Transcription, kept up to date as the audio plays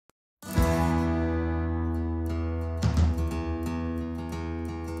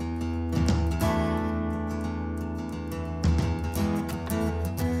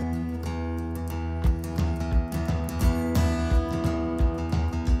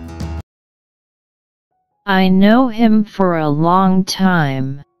I know him for a long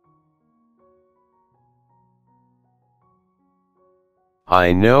time.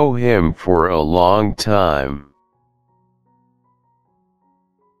 I know him for a long time.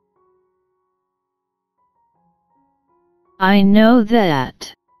 I know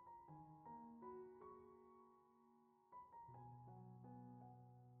that.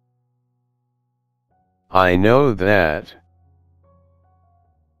 I know that.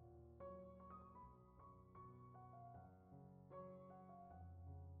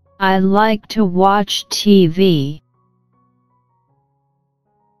 I like to watch TV.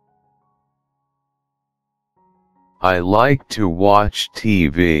 I like to watch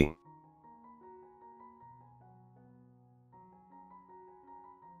TV.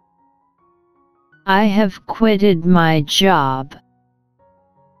 I have quitted my job.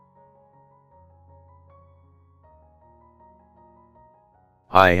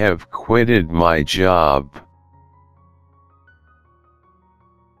 I have quitted my job.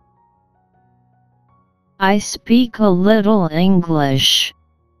 I speak a little English.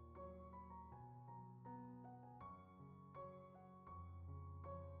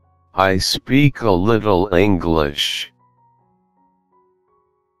 I speak a little English.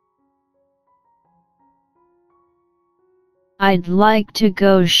 I'd like to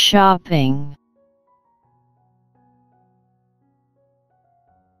go shopping.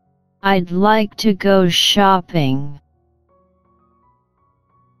 I'd like to go shopping.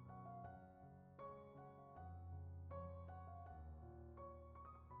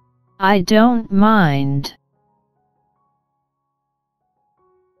 I don't mind.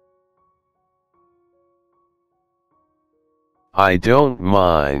 I don't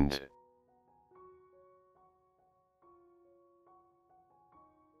mind.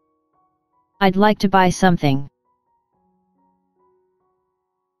 I'd like to buy something.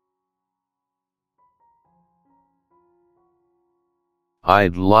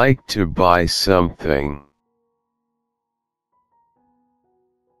 I'd like to buy something.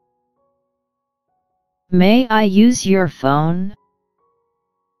 May I use your phone?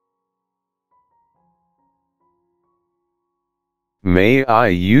 May I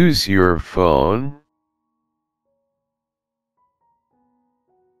use your phone?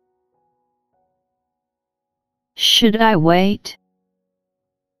 Should I wait?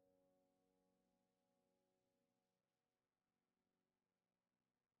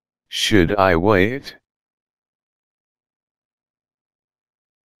 Should I wait?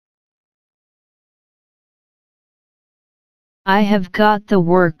 I have got the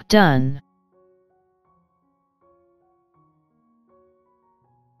work done.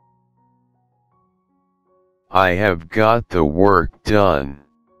 I have got the work done.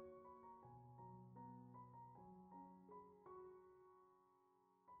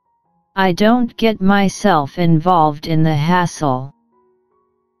 I don't get myself involved in the hassle.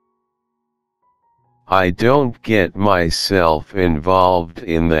 I don't get myself involved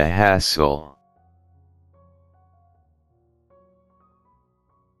in the hassle.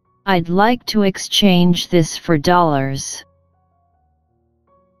 I'd like to exchange this for dollars.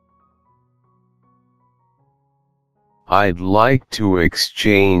 I'd like to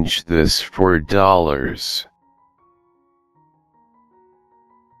exchange this for dollars.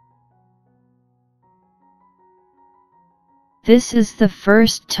 This is the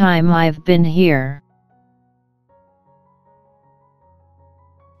first time I've been here.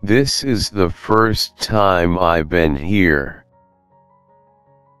 This is the first time I've been here.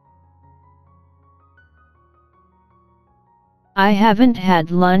 I haven't had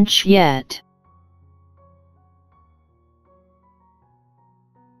lunch yet.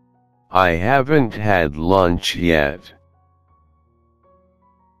 I haven't had lunch yet.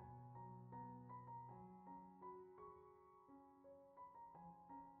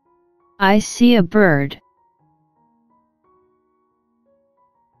 I see a bird.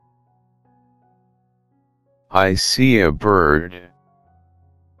 I see a bird.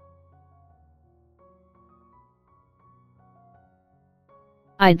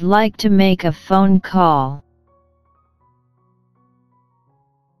 I'd like to make a phone call.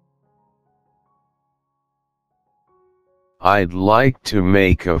 I'd like to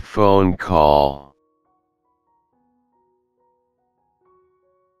make a phone call.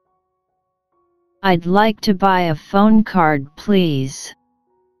 I'd like to buy a phone card, please.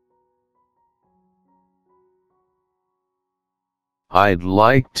 I'd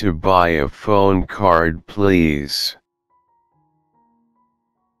like to buy a phone card, please.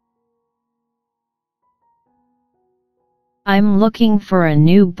 I'm looking for a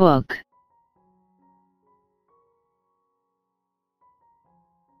new book.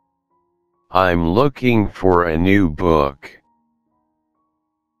 I'm looking for a new book.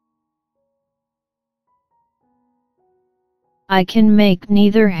 I can make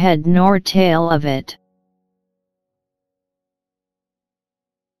neither head nor tail of it.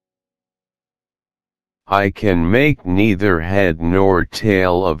 I can make neither head nor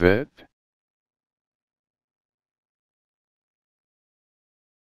tail of it.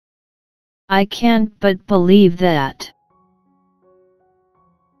 I can't but believe that.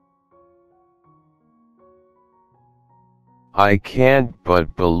 I can't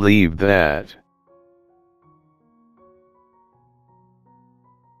but believe that.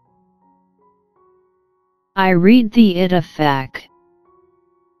 I read the Itafak.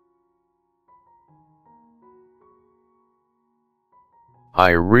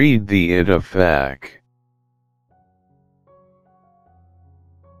 I read the Itafak.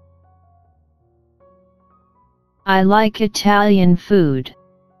 I like Italian food.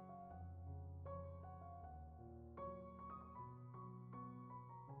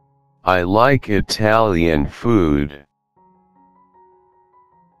 I like Italian food.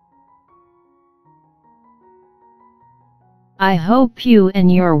 I hope you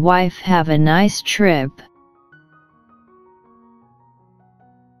and your wife have a nice trip.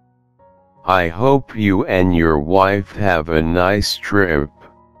 I hope you and your wife have a nice trip.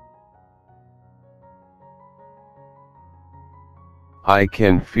 I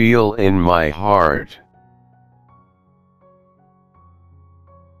can feel in my heart.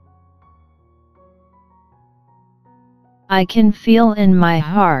 I can feel in my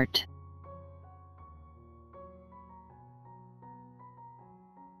heart.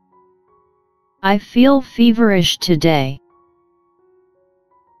 I feel feverish today.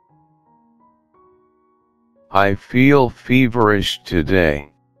 I feel feverish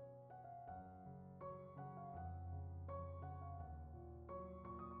today.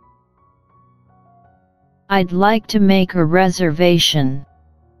 I'd like to make a reservation.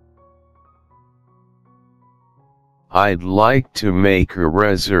 I'd like to make a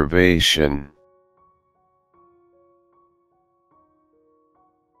reservation.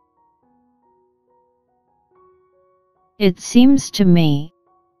 It seems to me,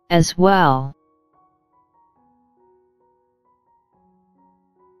 as well.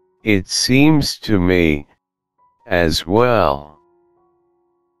 It seems to me, as well.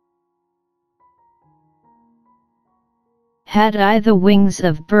 Had I the wings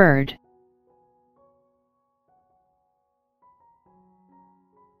of bird?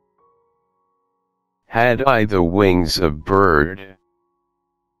 Had I the wings of bird?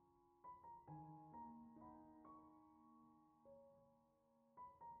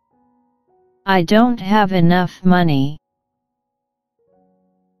 I don't have enough money.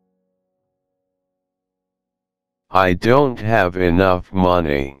 I don't have enough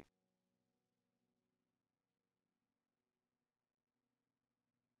money.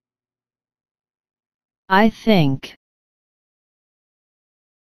 I think.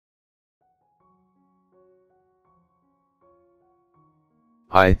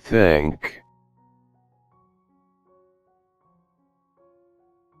 I think.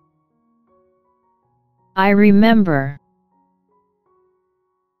 I remember.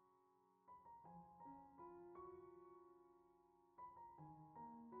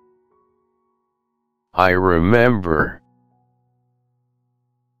 I remember.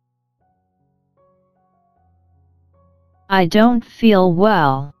 I don't feel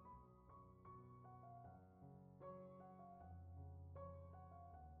well.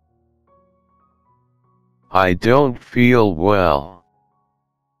 I don't feel well.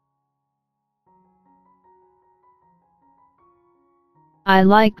 I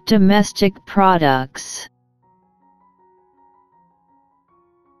like domestic products.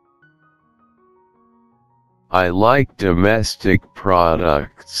 I like domestic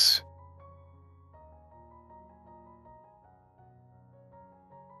products.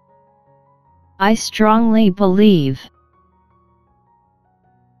 I strongly believe.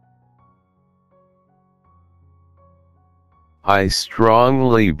 I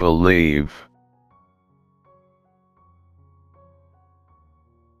strongly believe.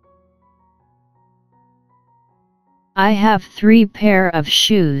 I have 3 pair of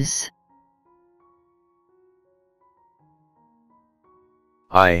shoes.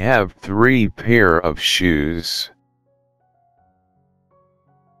 I have 3 pair of shoes.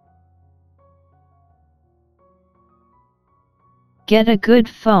 Get a good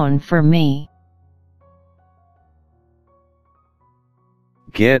phone for me.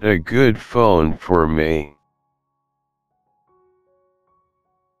 Get a good phone for me.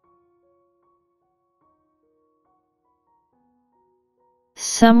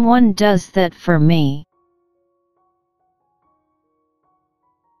 Someone does that for me.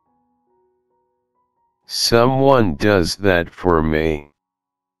 Someone does that for me.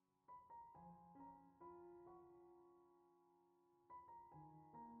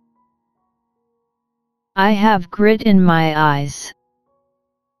 I have grit in my eyes.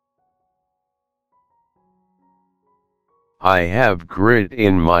 I have grit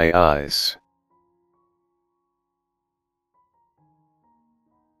in my eyes.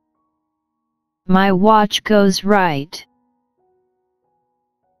 My watch goes right.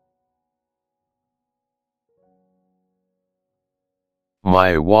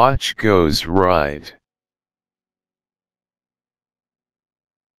 My watch goes right.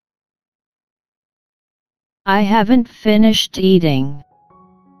 I haven't finished eating.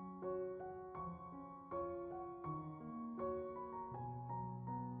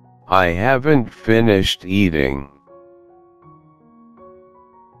 I haven't finished eating.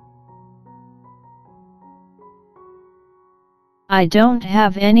 I don't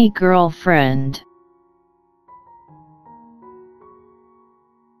have any girlfriend.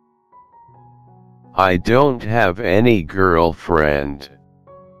 I don't have any girlfriend.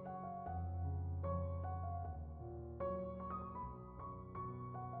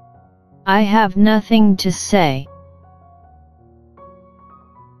 I have nothing to say.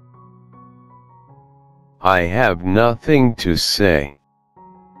 I have nothing to say.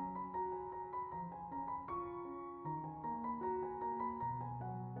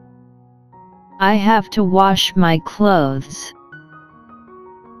 I have to wash my clothes.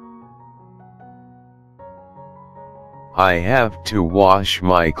 I have to wash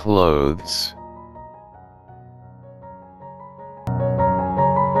my clothes.